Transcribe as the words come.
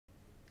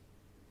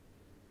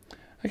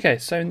Okay,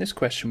 so in this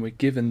question we're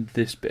given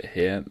this bit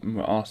here and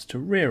we're asked to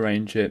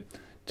rearrange it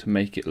to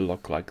make it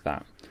look like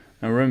that.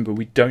 Now remember,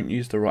 we don't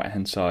use the right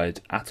hand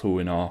side at all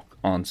in our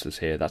answers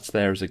here. That's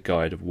there as a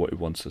guide of what it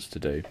wants us to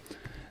do.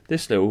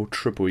 This little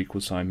triple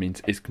equal sign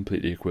means it's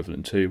completely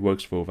equivalent to,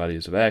 works for all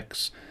values of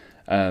x,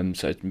 so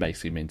it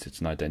basically means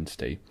it's an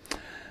identity.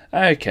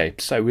 Okay,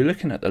 so we're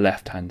looking at the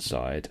left hand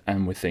side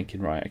and we're thinking,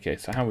 right, okay,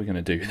 so how are we going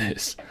to do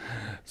this?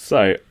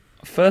 So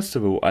first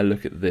of all, I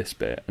look at this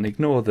bit and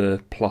ignore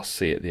the plus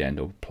c at the end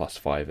or plus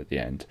 5 at the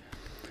end.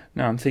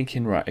 Now I'm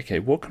thinking, right, okay,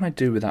 what can I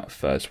do with that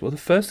first? Well, the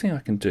first thing I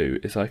can do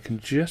is I can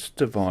just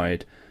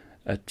divide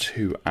a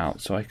 2 out,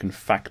 so I can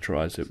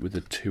factorize it with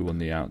a 2 on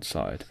the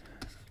outside.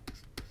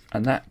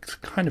 And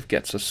that kind of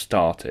gets us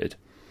started.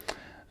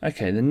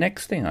 Okay, the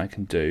next thing I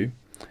can do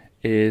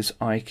is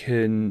I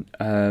can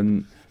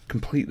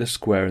complete the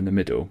square in the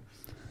middle.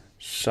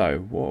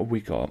 So what have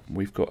we got?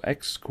 We've got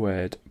x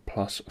squared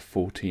plus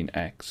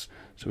 14x.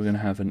 So we're going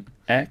to have an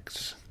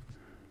x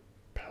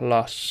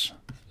plus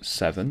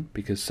 7,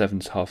 because 7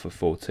 is half of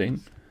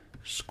 14,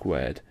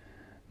 squared.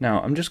 Now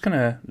I'm just going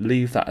to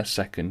leave that a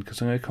second because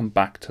I'm going to come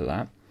back to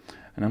that.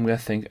 And I'm going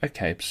to think,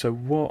 okay, so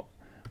what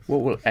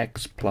will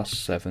x plus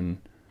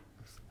 7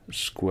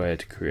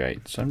 squared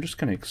create? So I'm just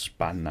going to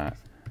expand that.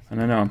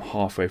 And I know I'm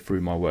halfway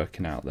through my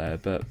working out there,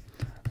 but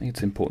I think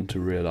it's important to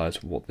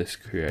realise what this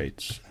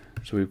creates.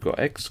 So we've got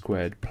x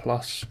squared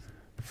plus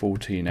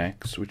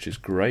 14x, which is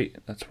great.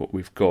 That's what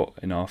we've got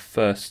in our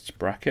first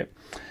bracket.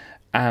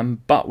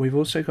 But we've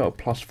also got a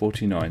plus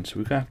 49, so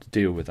we're going to have to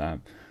deal with that.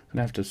 We're going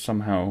to have to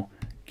somehow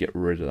get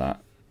rid of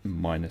that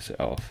and minus it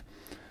off.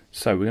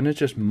 So we're going to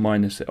just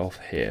minus it off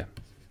here,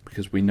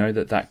 because we know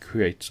that that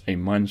creates a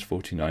minus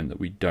 49 that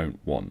we don't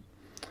want.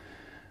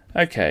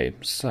 Okay,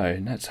 so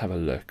let's have a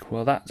look.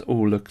 Well, that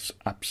all looks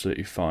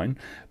absolutely fine,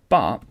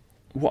 but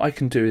what I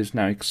can do is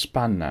now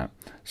expand that.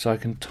 So I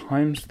can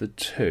times the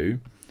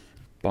 2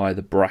 by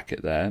the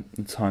bracket there,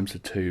 and times the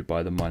 2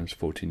 by the minus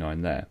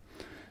 49 there.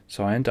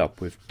 So I end up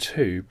with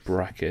 2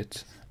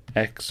 bracket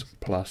x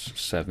plus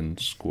 7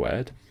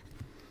 squared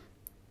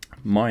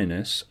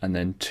minus, and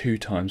then 2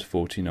 times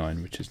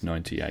 49, which is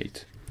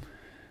 98.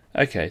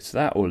 Okay, so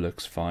that all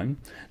looks fine.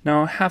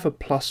 Now I have a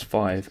plus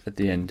 5 at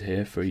the end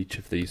here for each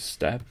of these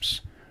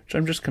steps, which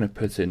I'm just going to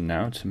put in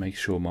now to make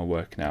sure my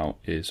working out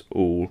is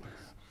all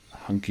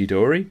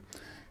hunky-dory.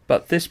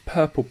 But this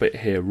purple bit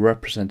here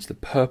represents the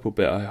purple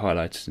bit I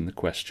highlighted in the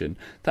question.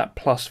 That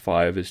plus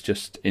 5 is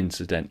just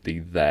incidentally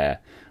there.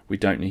 We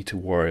don't need to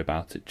worry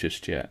about it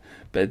just yet.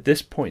 But at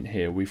this point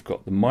here, we've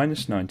got the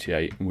minus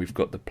 98 and we've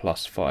got the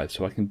plus 5,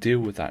 so I can deal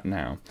with that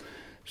now.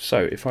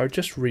 So if I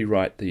just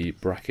rewrite the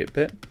bracket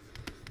bit,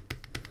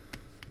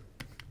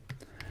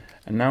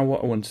 and now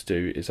what I want to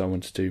do is I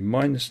want to do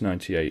minus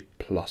 98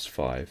 plus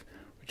 5,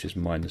 which is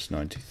minus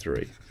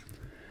 93.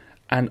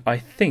 And I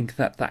think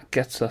that that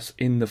gets us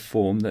in the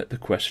form that the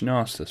question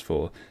asked us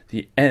for.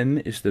 The m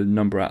is the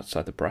number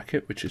outside the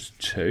bracket, which is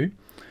 2.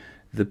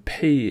 The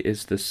p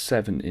is the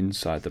 7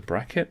 inside the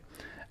bracket.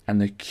 And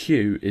the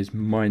q is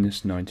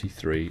minus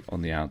 93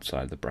 on the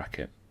outside of the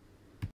bracket.